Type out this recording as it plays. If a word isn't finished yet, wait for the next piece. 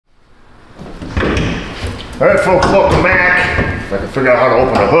All right, folks, welcome back. If I can figure out how to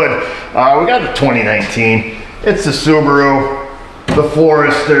open the hood. We got the 2019. It's the Subaru, the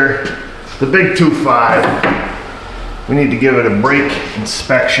Forester, the big 2.5. We need to give it a brake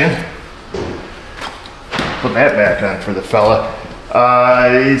inspection. Put that back on for the fella.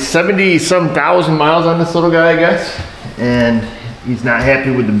 70-some thousand miles on this little guy, I guess. And he's not happy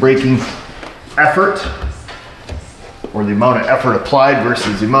with the braking effort, or the amount of effort applied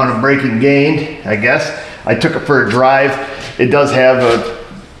versus the amount of braking gained, I guess. I took it for a drive. It does have a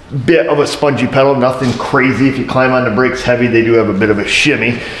bit of a spongy pedal, nothing crazy. If you climb on the brakes heavy, they do have a bit of a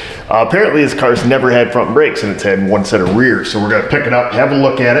shimmy. Apparently this car's never had front brakes and it's had one set of rear. So we're gonna pick it up, have a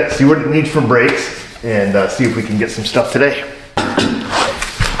look at it, see what it needs for brakes, and see if we can get some stuff today.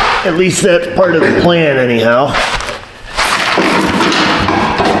 At least that's part of the plan anyhow.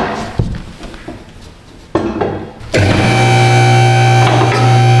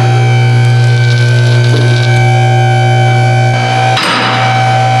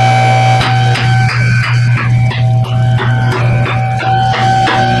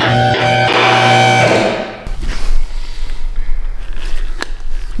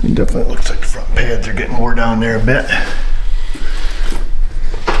 It definitely looks like the front pads are getting wore down there a bit.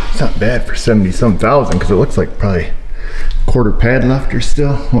 It's not bad for 70-some thousand because it looks like probably quarter pad left or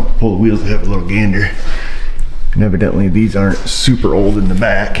still. I'll pull the wheels to have a little gander. And evidently these aren't super old in the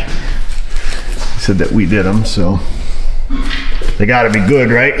back. He said that we did them, so they gotta be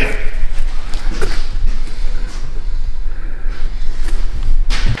good, right?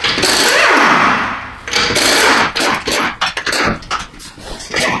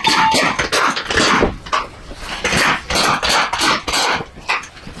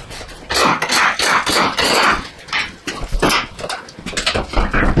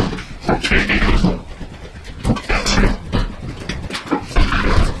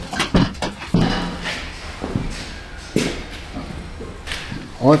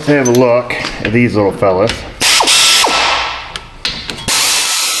 Let's have a look at these little fellas.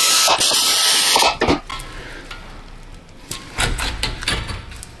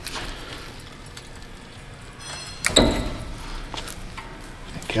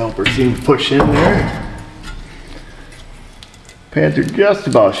 Caliper seems to push in there. Pads are just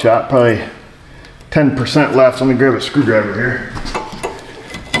about shot, probably 10% left. So let me grab a screwdriver here.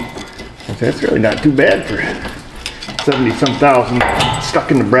 That's really not too bad for 70-some thousand.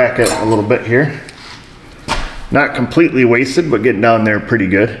 Stuck in the bracket a little bit here. Not completely wasted, but getting down there pretty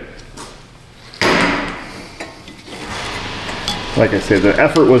good. Like I said, the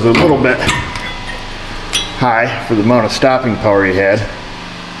effort was a little bit high for the amount of stopping power he had.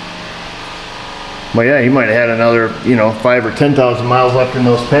 But yeah, he might have had another, 5 or 10,000 miles left in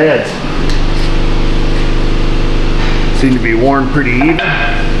those pads. Seem to be worn pretty even.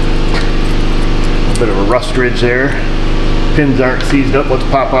 A bit of a rust ridge there. Pins aren't seized up. Let's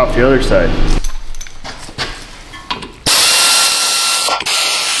pop off the other side.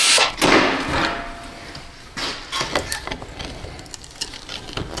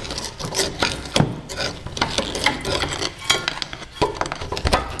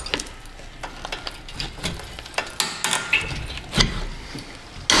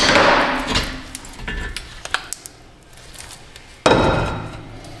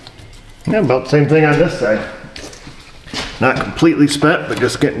 Yeah, about the same thing on this side. Not completely spent, but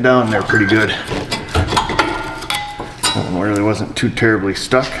just getting down there pretty good. That one really wasn't too terribly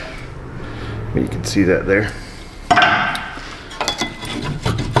stuck, but you can see that there.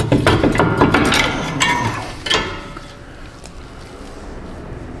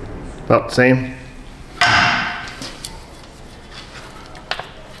 About the same.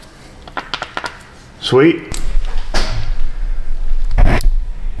 Sweet.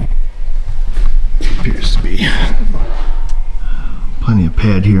 Appears to be plenty of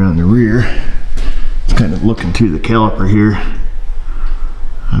pad here on the rear. It's kind of looking through the caliper here.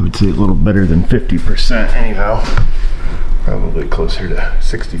 I would say a little better than 50% anyhow. Probably closer to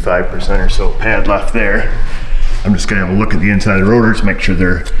 65% or so pad left there. I'm just gonna have a look at the inside of the rotors, make sure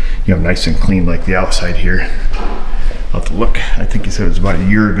they're nice and clean like the outside here. I'll have to look. I think he said it was about a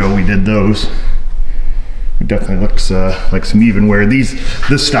year ago we did those. It definitely looks like some even wear.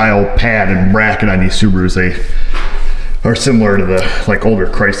 This style pad and bracket on these Subarus, they are similar to the older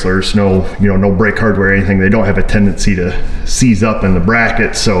Chryslers. No brake hardware or anything. They don't have a tendency to seize up in the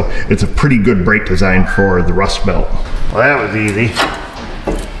bracket, so it's a pretty good brake design for the rust belt. Well, that was easy.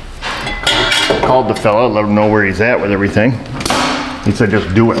 Called the fella, let him know where he's at with everything. He said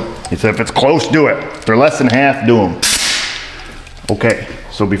just do it. He said if it's close, do it. If they're less than half, do them. Okay,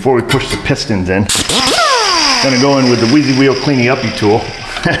 so before we push the pistons in, I'm gonna go in with the Wheezy Wheel Cleaning Uppy tool,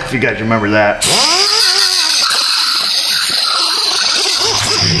 if you guys remember that.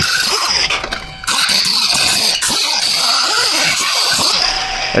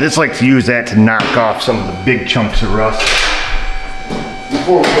 I just like to use that to knock off some of the big chunks of rust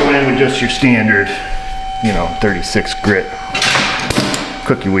before we go in with just your standard, you know, 36 grit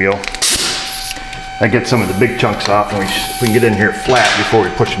cookie wheel. That gets some of the big chunks off, and we can get in here flat before we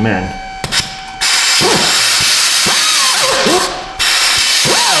push them in.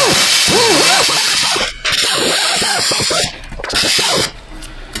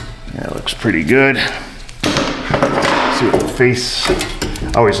 That looks pretty good. See what the face,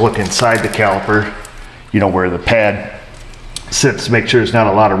 I always look inside the caliper, you know, where the pad sits, make sure there's not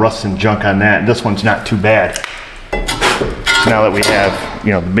a lot of rust and junk on that. And this one's not too bad. So now that we have,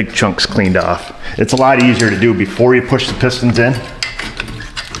 you know, the big chunks cleaned off, it's a lot easier to do before you push the pistons in. So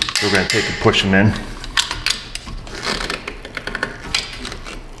we're going to take and push them in.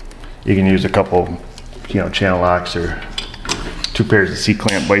 You can use a couple, you know, channel locks or 2 pairs of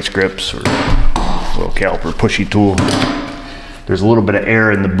C-clamp vice grips or a little caliper pushy tool. There's a little bit of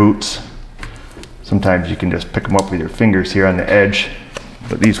air in the boots. Sometimes you can just pick them up with your fingers here on the edge,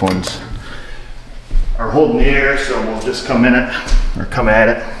 but these ones are holding the air, so we'll just come in it or come at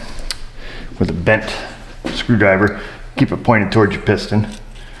it with a bent screwdriver. Keep it pointed towards your piston.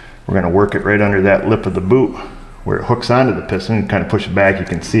 We're going to work it right under that lip of the boot where it hooks onto the piston and kind of push it back. You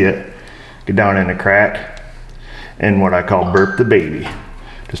can see it get down in the crack, and what I call burp the baby.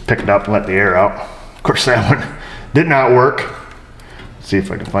 Just pick it up and let the air out. Of course, that one did not work. Let's see if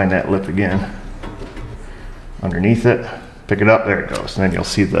I can find that lip again. Underneath it, pick it up, there it goes. And then you'll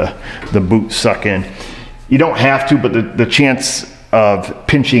see the boot suck in. You don't have to, but the chance of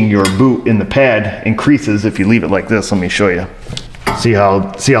pinching your boot in the pad increases if you leave it like this. Let me show you. See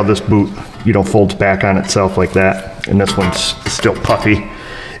how this boot, you know, folds back on itself like that, and this one's still puffy.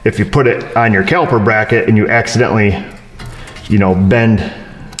 If you put it on your caliper bracket and you accidentally, you know, bend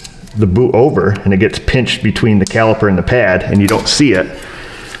the boot over and it gets pinched between the caliper and the pad and you don't see it,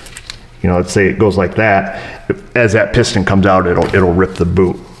 you know, let's say it goes like that, as that piston comes out, it'll rip the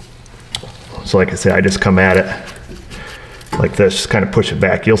boot. So like I said, I just come at it like this, just kind of push it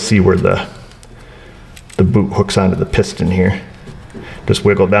back. You'll see where the boot hooks onto the piston here. Just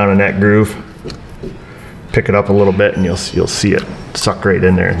wiggle down in that groove, pick it up a little bit, and you'll see it suck right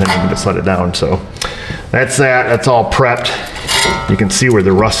in there, and then you can just let it down. So that's that. That's all prepped. You can see where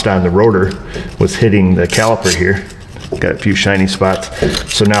the rust on the rotor was hitting the caliper here. Got a few shiny spots.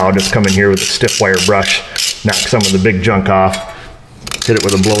 So now I'll just come in here with a stiff wire brush, knock some of the big junk off, hit it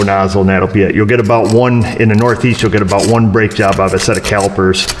with a blow nozzle, and that'll be it. You'll get about one, in the Northeast, you'll get about 1 brake job out of a set of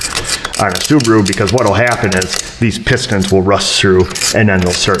calipers on a Subaru, because what'll happen is these pistons will rust through and then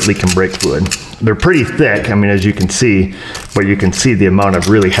they'll start leaking brake fluid. They're pretty thick, I mean, as you can see, but you can see the amount of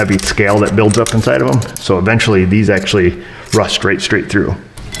really heavy scale that builds up inside of them. So eventually these actually rust straight through.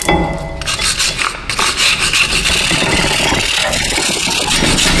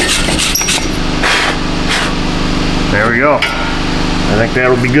 There we go. I think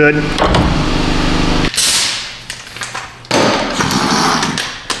that'll be good.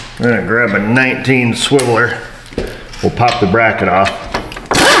 I'm gonna grab a 19 swiveler. We'll pop the bracket off.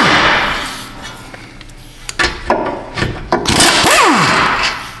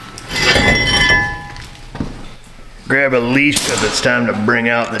 Grab a leash because it's time to bring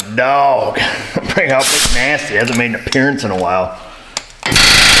out the dog. Bring out Big Nasty. Hasn't made an appearance in a while.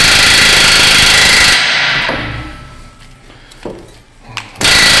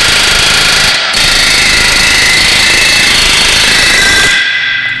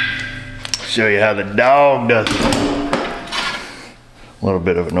 Show you how the dog does it. A little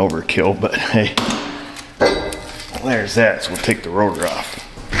bit of an overkill, but hey, there's that. So we'll take the rotor off.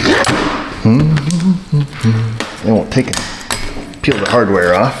 Then we'll take it, peel the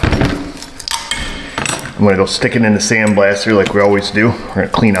hardware off. I'm gonna go stick it in the sandblaster like we always do. We're gonna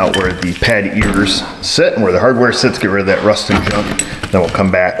clean out where the pad ears sit and where the hardware sits, get rid of that rust and junk. Then we'll come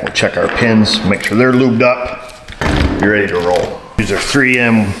back, we'll check our pins, make sure they're lubed up. You're ready to roll. These are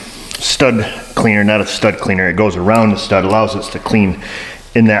 3M stud cleaner, not a stud cleaner. It goes around the stud, allows us to clean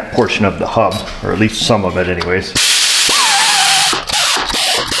in that portion of the hub, or at least some of it anyways.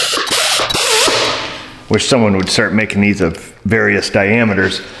 Wish someone would start making these of various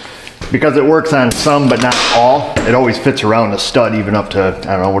diameters, because it works on some but not all. It always fits around the stud, even up to,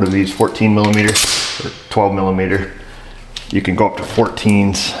 I don't know, what are these, 14 millimeter or 12 millimeter. You can go up to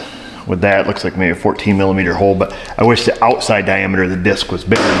 14s with that. It looks like maybe a 14 millimeter hole, but I wish the outside diameter of the disc was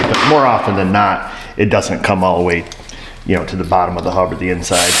bigger, because more often than not, it doesn't come all the way, you know, to the bottom of the hub or the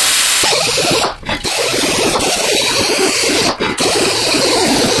inside.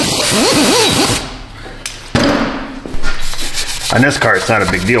 On this car, it's not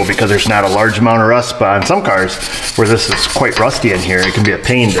a big deal because there's not a large amount of rust, but on some cars where this is quite rusty in here, it can be a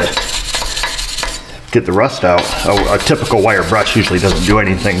pain to get the rust out. A typical wire brush usually doesn't do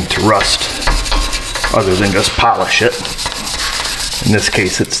anything to rust other than just polish it. In this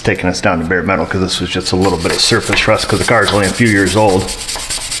case, it's taking us down to bare metal because this was just a little bit of surface rust because the car is only a few years old.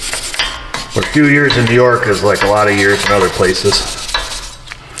 But a few years in New York is like a lot of years in other places.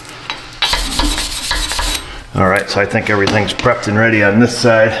 All right, so I think everything's prepped and ready on this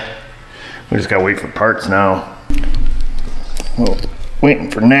side. We just gotta wait for parts now. Well, waiting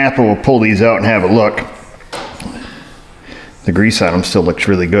for Napa, we'll pull these out and have a look. The grease on them still looks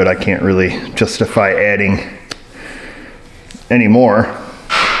really good. I can't really justify adding any more.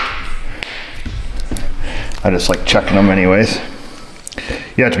 I just like checking them anyways.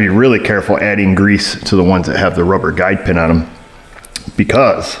 You have to be really careful adding grease to the ones that have the rubber guide pin on them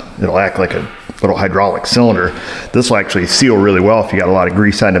because it'll act like a little hydraulic cylinder. This will actually seal really well if you got a lot of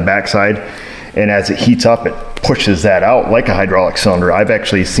grease on the backside, and as it heats up it pushes that out like a hydraulic cylinder. I've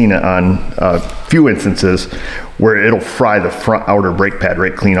actually seen it on a few instances where it'll fry the front outer brake pad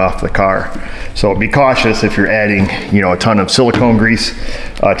right clean off the car. So be cautious if you're adding, you know, a ton of silicone grease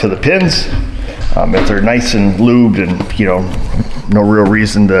to the pins. If they're nice and lubed and, you know, no real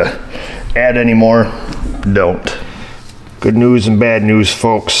reason to add any more, don't. Good news and bad news,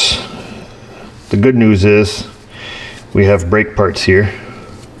 folks. The good news is we have brake parts here.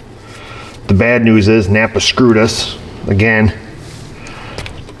 The bad news is Napa screwed us again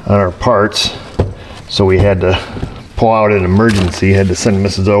on our parts, so we had to pull out an emergency. Had to send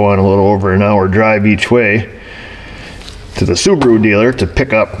Mrs. O on a little over an hour drive each way to the Subaru dealer to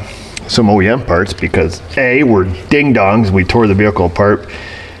pick up some OEM parts because A, we're ding-dongs. We tore the vehicle apart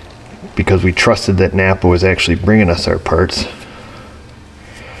because we trusted that Napa was actually bringing us our parts.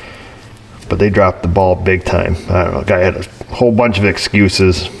 But they dropped the ball big time. I don't know, guy had a whole bunch of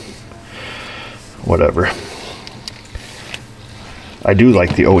excuses. Whatever. I do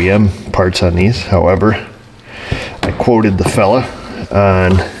like the OEM parts on these. However, I quoted the fella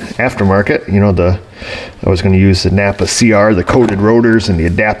on aftermarket. You know, I was going to use the Napa CR, the coated rotors and the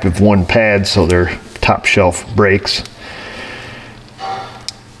adaptive one pad, so they're top shelf brakes.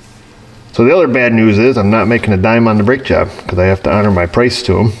 So the other bad news is I'm not making a dime on the brake job because I have to honor my price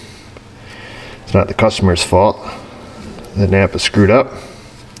to them. It's not the customer's fault that Napa screwed up.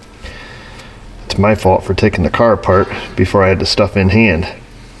 It's my fault for taking the car apart before I had the stuff in hand.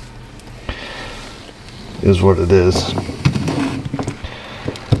 Is what it is.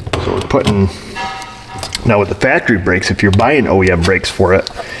 So we're putting, now with the factory brakes, if you're buying OEM brakes for it,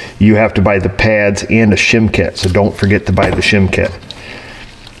 you have to buy the pads and a shim kit. So don't forget to buy the shim kit.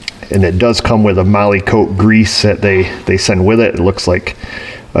 And it does come with a Molly Coat grease that they send with it. It looks like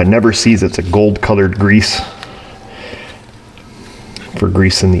Never Sees. It's a gold colored grease for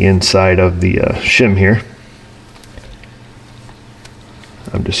greasing the inside of the shim here.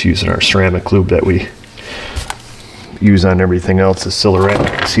 I'm just using our ceramic lube that we use on everything else, the Silhouette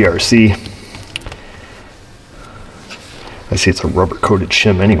CRC. I see it's a rubber coated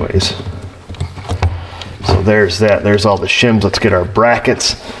shim anyways. So there's that, there's all the shims. Let's get our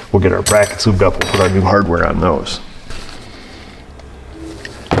brackets. We'll get our brackets lubed up, we'll put our new hardware on those.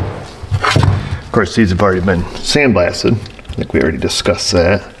 Of course, these have already been sandblasted. I think we already discussed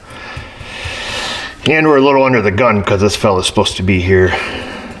that. And we're a little under the gun because this fella's supposed to be here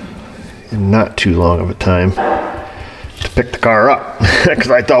in not too long of a time to pick the car up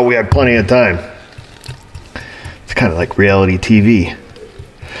because I thought we had plenty of time. It's kind of like reality TV,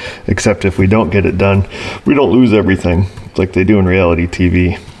 except if we don't get it done, we don't lose everything like they do in reality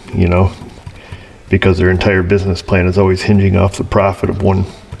TV, you know, because their entire business plan is always hinging off the profit of one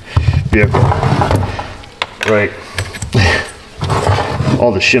vehicle. Right.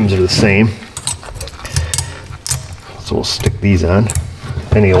 All the shims are the same. So we'll stick these on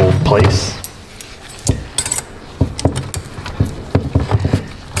any old place.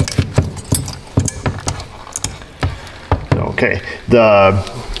 Okay,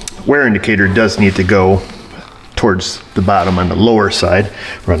 the wear indicator does need to go towards the bottom on the lower side,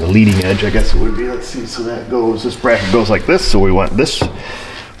 or on the leading edge, I guess it would be. Let's see, so that goes, this bracket goes like this, so we want this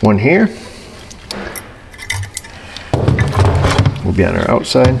one here. Will be on our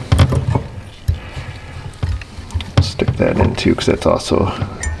outside. Stick that in too, because that's also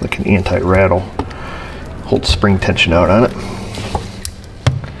like an anti-rattle. Holds spring tension out on it.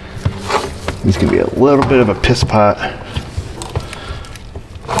 These can be a little bit of a piss pot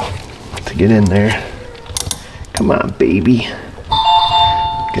to get in there. Come on, baby.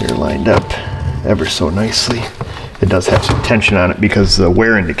 Get her lined up ever so nicely. It does have some tension on it because the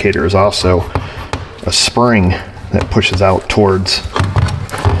wear indicator is also a spring that pushes out towards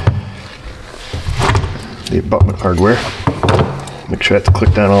the abutment hardware. Make sure that's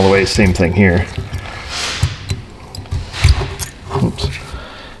clicked down all the way. Same thing here. Oops.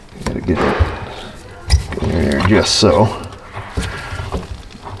 Gotta get it in there just so.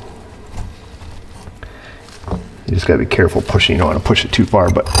 You just gotta be careful pushing. You don't want to push it too far,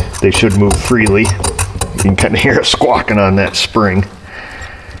 but they should move freely. You can kind of hear it squawking on that spring.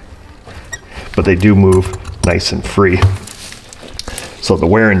 But they do move nice and free. So the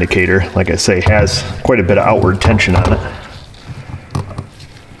wear indicator, like I say, has quite a bit of outward tension on it.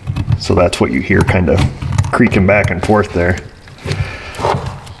 So that's what you hear kind of creaking back and forth there.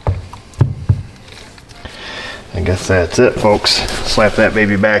 I guess that's it, folks. Slap that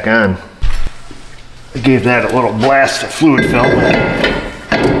baby back on. I gave that a little blast of fluid film,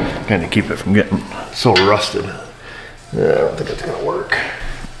 kind of keep it from getting so rusted. I don't think it's gonna work.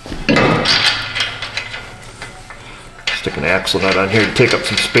 Stick an axle nut on here to take up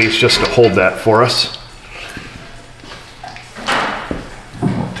some space just to hold that for us.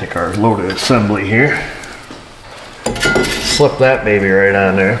 We'll take our loaded assembly here. Slip that baby right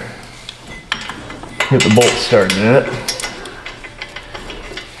on there. Get the bolt started in it.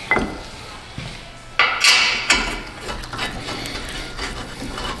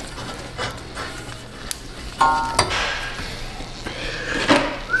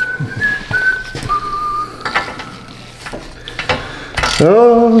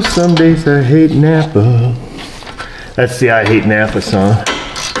 Oh, some days I hate Napa. That's the I Hate Napa song.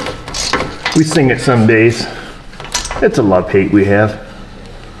 We sing it some days. It's a love-hate we have.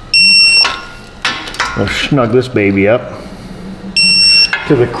 I'll snug this baby up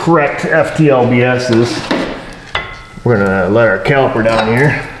to the correct FTLBSs. We're gonna let our caliper down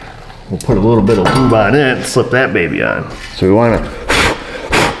here. We'll put a little bit of lube on it and slip that baby on. So we wanna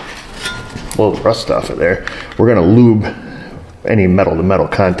blow the rust off of there. We're gonna lube any metal to metal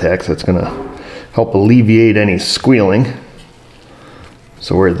contacts. That's gonna help alleviate any squealing.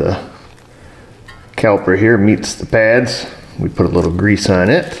 So where the caliper here meets the pads, we put a little grease on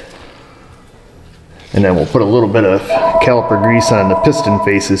it. And then we'll put a little bit of caliper grease on the piston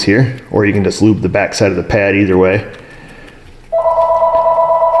faces here, or you can just lube the back side of the pad either way.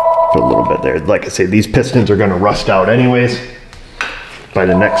 Put a little bit there. Like I say, these pistons are gonna rust out anyways by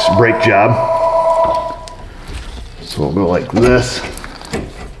the next brake job. So we'll go like this.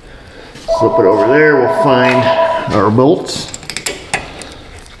 Slip it over there, we'll find our bolts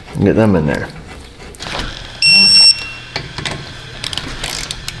and get them in there.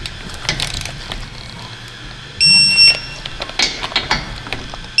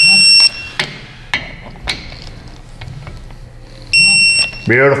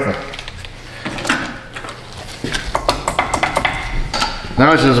 Beautiful.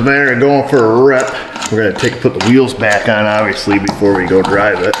 Now it's just a matter of going for a rep. We're going to put the wheels back on, obviously, before we go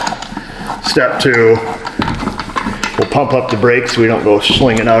drive it. Step 2, we'll pump up the brakes so we don't go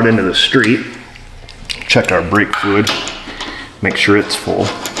slinging out into the street. Check our brake fluid, make sure it's full.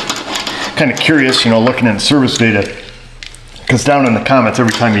 Kind of curious, you know, looking in service data, because down in the comments,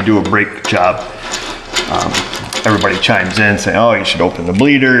 every time you do a brake job, everybody chimes in saying, oh, you should open the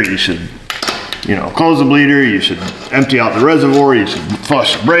bleeder, you should, you know, close the bleeder, you should empty out the reservoir, you should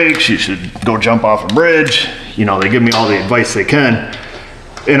flush the brakes, you should go jump off a bridge. You know, they give me all the advice they can.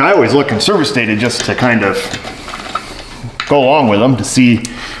 And I always look in service data just to kind of go along with them to see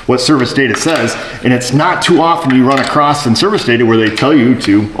what service data says. And it's not too often you run across in service data where they tell you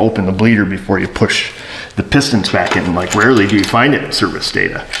to open the bleeder before you push the pistons back in. Like, rarely do you find it in service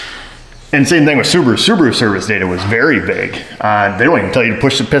data. And same thing with Subaru. Subaru service data was very vague. They don't even tell you to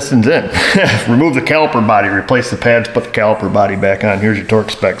push the pistons in. Remove the caliper body, replace the pads, put the caliper body back on. Here's your torque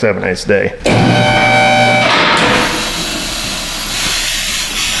specs. Have a nice day.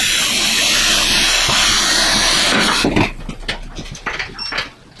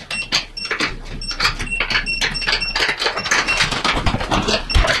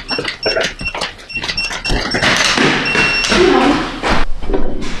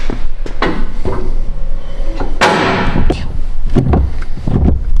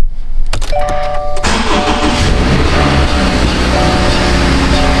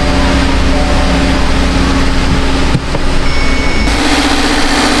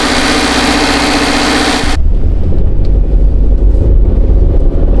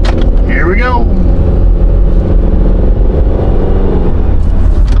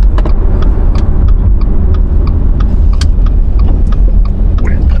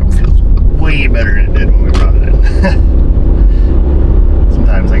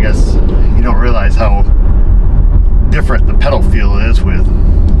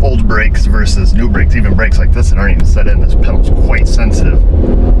 brakes versus new brakes, even brakes like this that aren't even set in. This pedal's quite sensitive.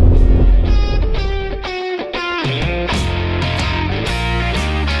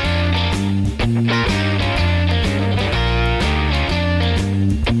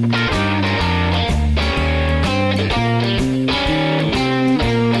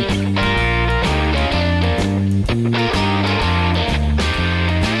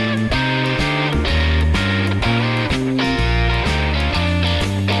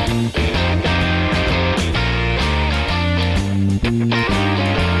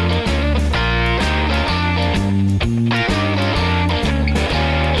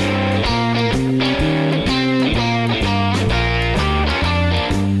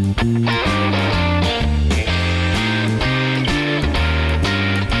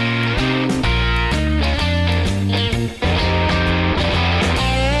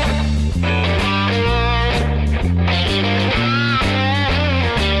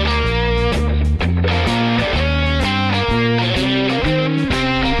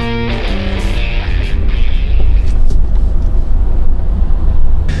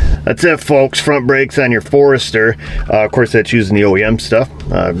 That's it, folks. Front brakes on your Forester. Of course, that's using the OEM stuff.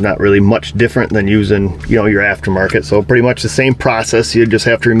 Not really much different than using, you know, your aftermarket. So pretty much the same process. You just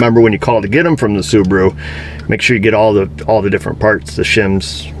have to remember when you call to get them from the Subaru, make sure you get all the different parts, the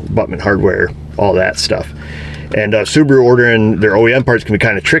shims, abutment hardware, all that stuff. And Subaru ordering their OEM parts can be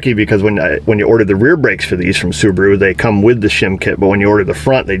kind of tricky because when you order the rear brakes for these from Subaru, they come with the shim kit, but when you order the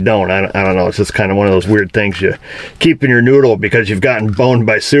front, they don't. I don't know. It's just kind of one of those weird things you keep in your noodle because you've gotten boned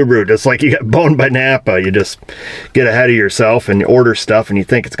by Subaru, just like you got boned by Napa. You just get ahead of yourself and you order stuff and you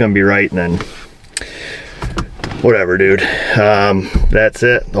think it's going to be right, and then whatever, dude. That's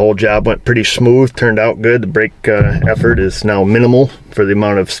it. The whole job went pretty smooth, turned out good. The brake effort is now minimal for the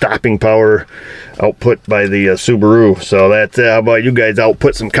amount of stopping power output by the Subaru. So that's it. How about you guys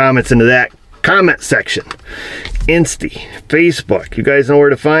output some comments into that comment section? Insta, Facebook, you guys know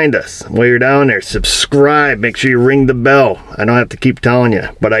where to find us. While you're down there, subscribe, make sure you ring the bell. I don't have to keep telling you,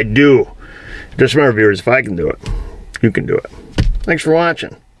 but I do. Just remember, viewers, if I can do it, you can do it. Thanks for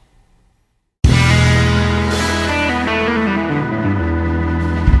watching.